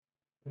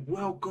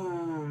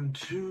Welcome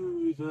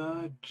to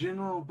the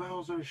General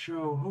Bowser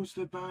Show,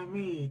 hosted by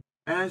me.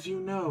 As you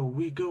know,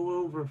 we go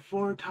over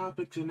 4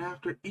 topics, and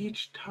after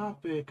each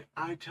topic,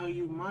 I tell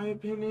you my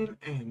opinion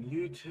and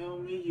you tell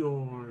me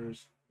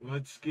yours.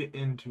 Let's get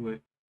into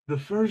it. The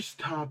first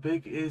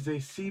topic is a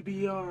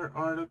CBR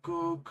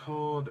article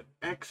called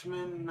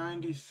X-Men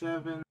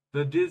 97,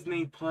 the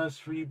Disney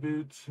Plus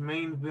reboot's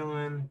main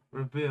villain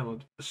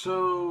revealed. This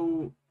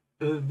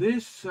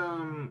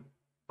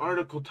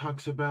article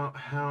talks about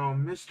how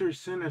Mr.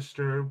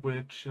 Sinister,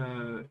 which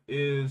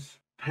is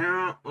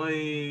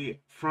apparently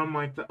from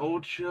like the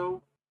old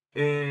show,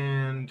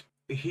 and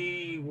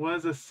he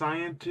was a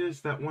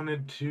scientist that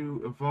wanted to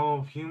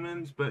evolve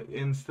humans, but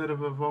instead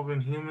of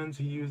evolving humans,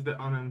 he used it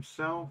on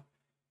himself,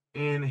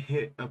 and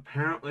it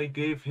apparently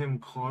gave him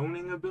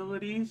cloning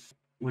abilities,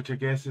 which I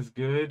guess is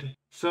good.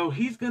 So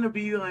he's gonna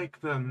be like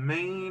the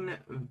main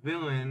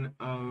villain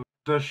of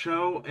the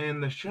show,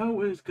 and the show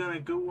is gonna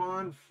go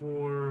on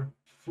for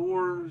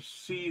 4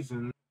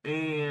 seasons,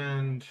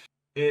 and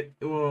it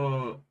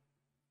will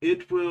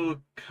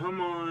come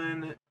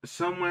on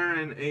somewhere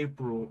in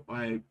April,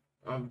 like,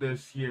 of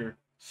this year.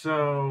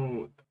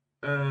 So,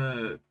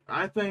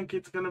 I think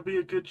it's gonna be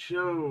a good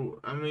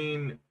show. I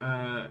mean,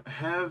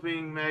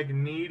 having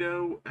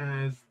Magneto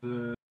as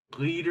the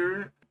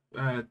leader,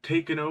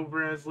 taking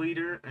over as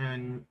leader,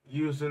 and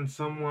using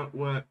somewhat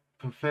what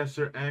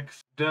Professor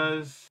X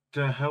does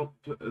to help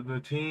the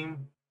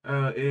team,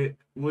 it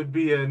would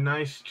be a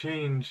nice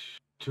change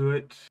to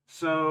it.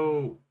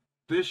 So,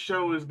 this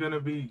show is going to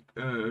be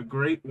a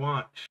great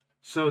watch.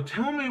 So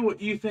tell me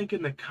what you think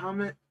in the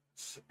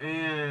comments,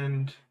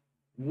 and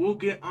we'll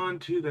get on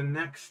to the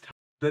next.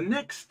 The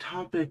next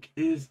topic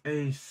is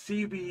a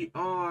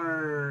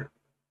CBR,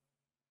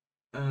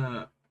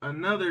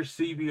 another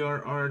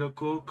CBR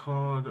article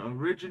called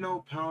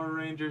Original Power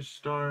Rangers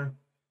Star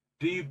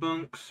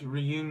Debunks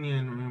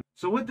Reunion Room.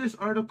 So what this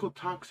article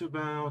talks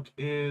about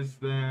is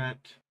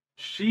that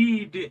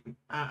she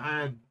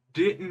I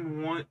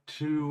didn't want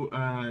to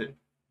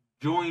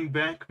join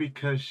back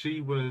because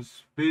she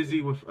was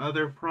busy with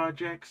other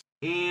projects.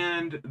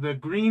 And the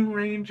Green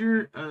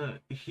Ranger,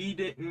 he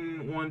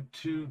didn't want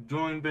to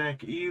join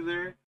back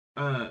either.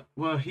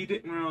 Well, he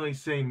didn't really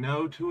say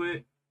no to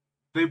it.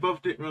 They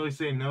both didn't really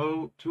say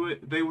no to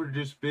it. They were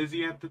just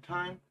busy at the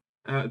time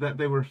that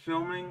they were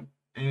filming.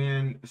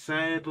 And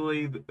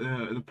sadly,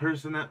 the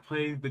person that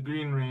played the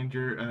Green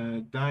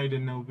Ranger died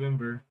in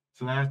November.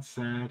 So that's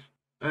sad.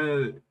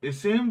 It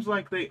seems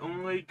like they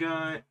only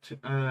got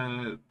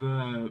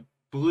the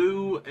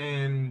Blue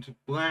and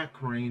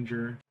Black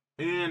Ranger,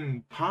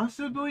 and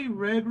possibly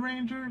Red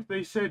Ranger.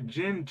 They said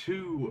Gen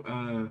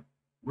 2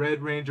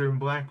 Red Ranger and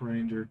Black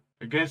Ranger.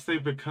 I guess they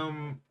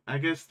become I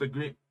guess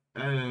the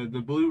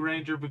Blue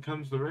Ranger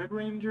becomes the Red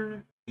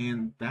Ranger,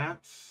 and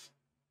that's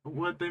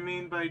what they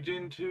mean by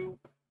Gen 2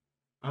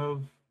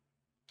 of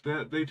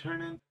that they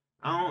turn in.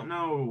 I don't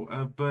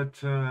know,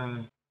 but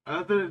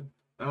other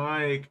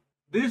like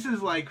this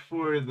is like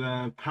for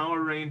the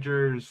Power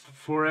Rangers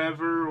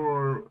Forever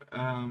or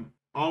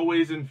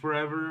Always and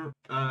Forever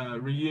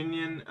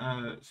reunion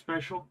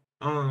special.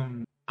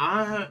 I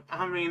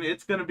mean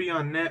it's gonna be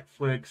on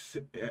Netflix.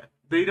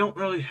 They don't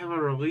really have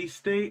a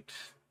release date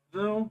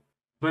though,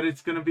 but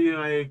it's gonna be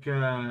like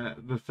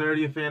the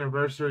 30th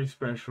anniversary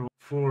special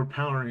for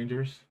Power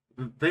Rangers.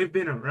 They've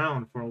been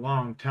around for a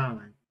long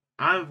time.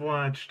 I've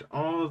watched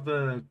all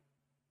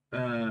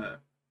uh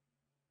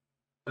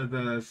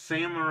the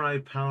Samurai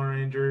Power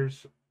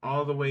Rangers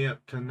all the way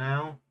up to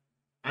now.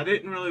 I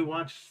didn't really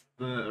watch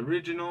the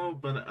original,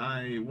 but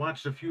I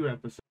watched a few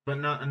episodes, but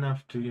not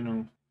enough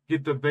to,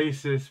 get the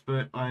basis,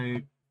 but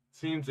I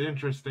seems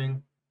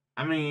interesting.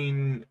 I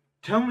mean,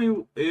 tell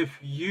me if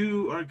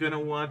you are gonna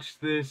watch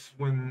this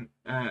when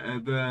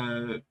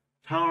the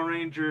Power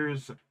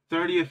Rangers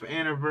 30th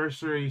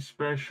anniversary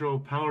special,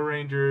 Power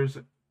Rangers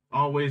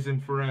Always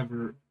and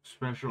Forever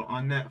special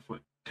on Netflix.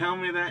 Tell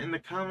me that in the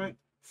comments,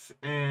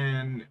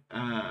 and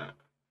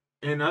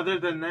other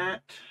than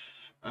that,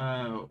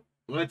 uh,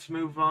 let's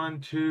move on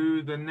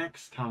to the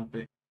next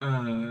topic.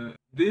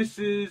 This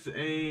is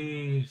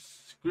a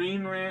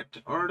Screen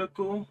Rant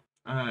article.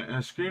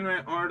 A Screen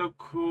Rant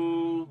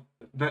article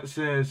that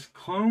says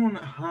Clone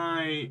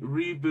High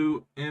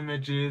Reboot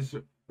Images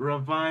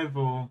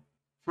Revival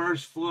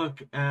First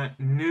Look at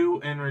New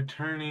and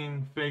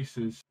Returning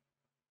Faces.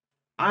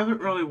 I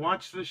haven't really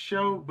watched this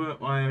show,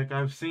 but like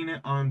I've seen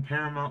it on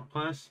Paramount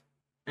Plus,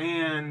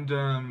 and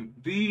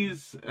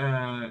these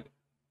and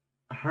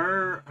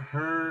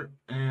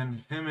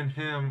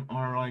him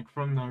are like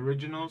from the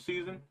original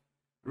season,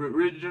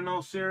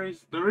 original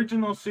series. The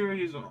original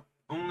series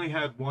only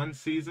had 1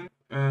 season,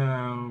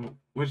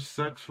 which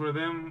sucks for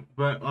them.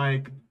 But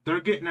like they're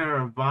getting a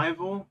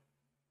revival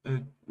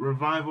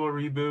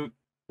reboot,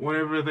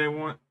 whatever they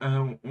want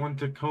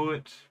to call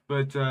it.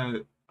 But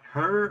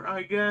her,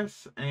 I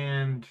guess,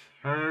 and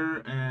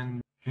her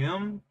and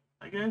him,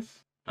 I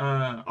guess,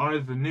 are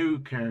the new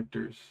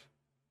characters,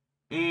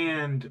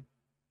 and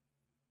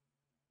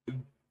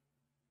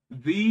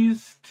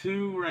these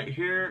two right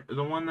here,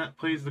 the one that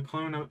plays the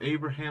clone of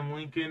Abraham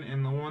Lincoln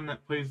and the one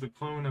that plays the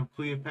clone of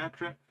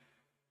Cleopatra,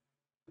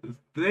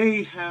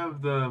 they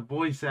have the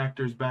voice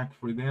actors back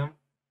for them.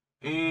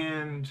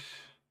 And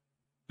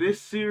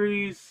this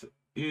series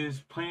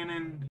is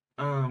planning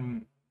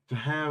to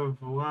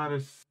have a lot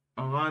of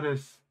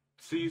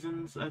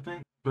seasons, I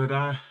think. But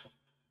I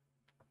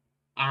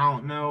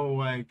don't know,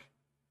 like,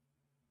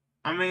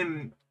 I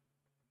mean,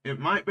 it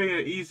might be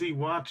an easy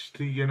watch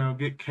to,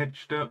 get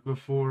catched up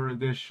before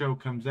this show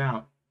comes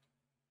out.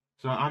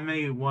 So I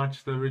may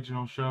watch the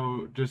original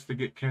show just to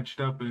get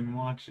catched up and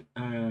watch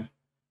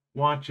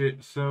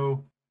it.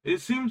 So it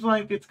seems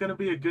like it's gonna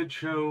be a good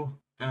show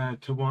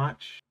to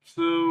watch.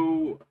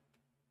 So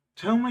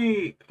tell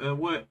me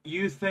what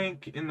you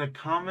think in the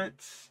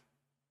comments.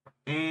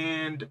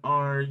 And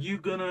are you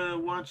gonna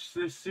watch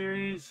this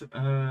series?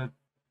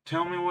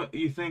 Tell me what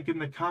you think in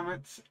the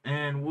comments,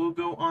 and we'll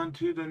go on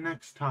to the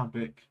next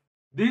topic.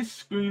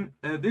 On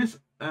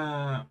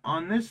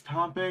this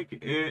topic,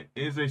 it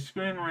is a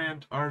Screen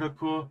Rant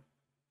article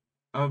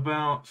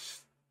about.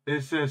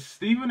 It says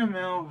Stephen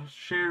Amell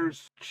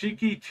shares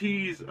cheeky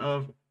tease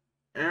of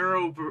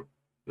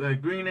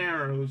Green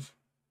Arrow's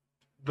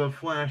The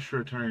Flash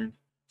return.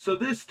 So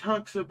this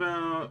talks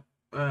about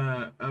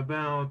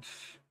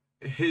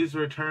his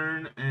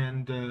return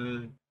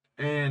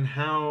and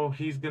how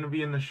he's gonna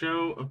be in the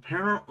show.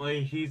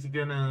 Apparently, he's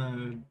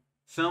gonna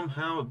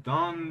somehow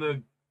don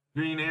the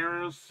Green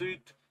Arrow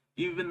suit,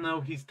 even though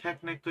he's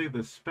technically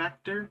the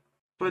Spectre.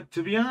 But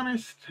to be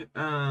honest,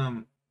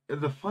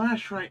 the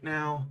Flash right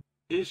now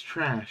is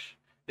trash.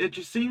 It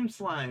just seems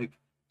like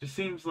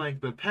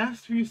the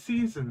past few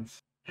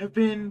seasons have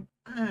been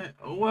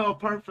well,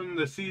 apart from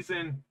the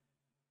season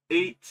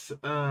 8's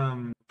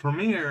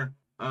premiere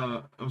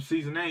of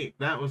season 8,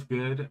 that was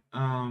good.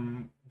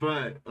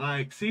 But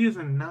like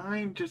season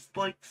 9 just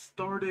like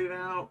started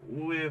out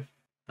with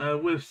the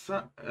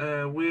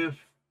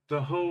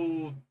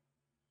whole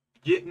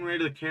getting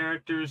rid of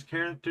characters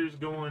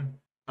going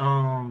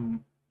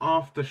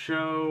off the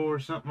show or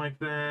something like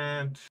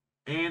that,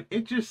 and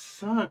it just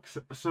sucks.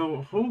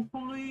 So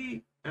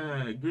hopefully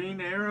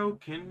Green Arrow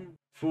can,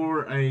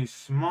 for a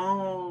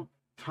small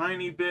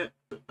tiny bit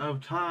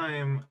of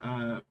time,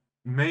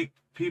 make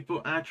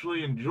people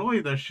actually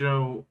enjoy the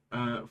show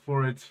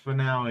for its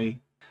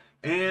finale.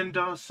 And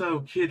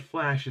also Kid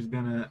Flash is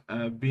gonna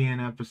be in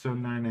episode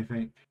 9, I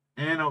think,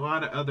 and a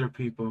lot of other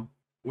people,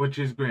 which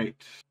is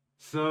great.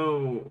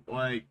 So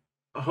like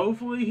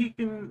hopefully he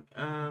can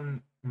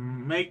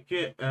make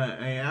it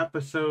a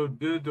episode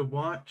good to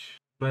watch.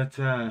 But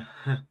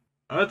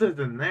other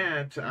than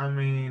that, I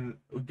mean,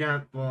 we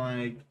got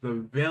like the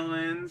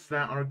villains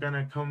that are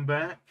gonna come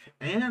back,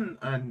 and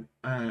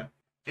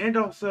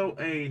also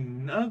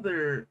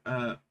another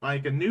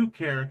like a new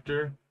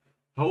character.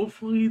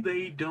 Hopefully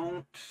they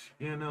don't,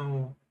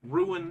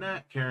 ruin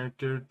that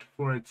character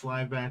for its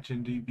live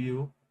action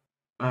debut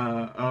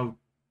of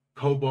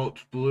Cobalt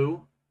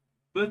Blue.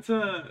 But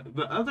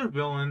the other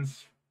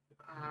villains,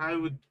 I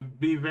would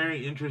be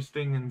very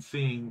interesting in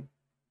seeing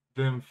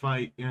them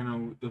fight,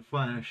 the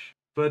Flash.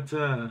 But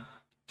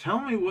tell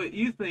me what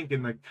you think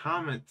in the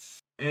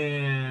comments,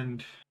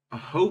 and I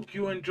hope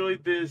you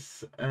enjoyed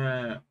this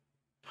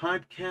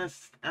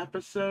podcast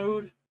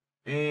episode.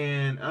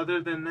 And other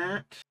than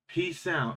that, peace out.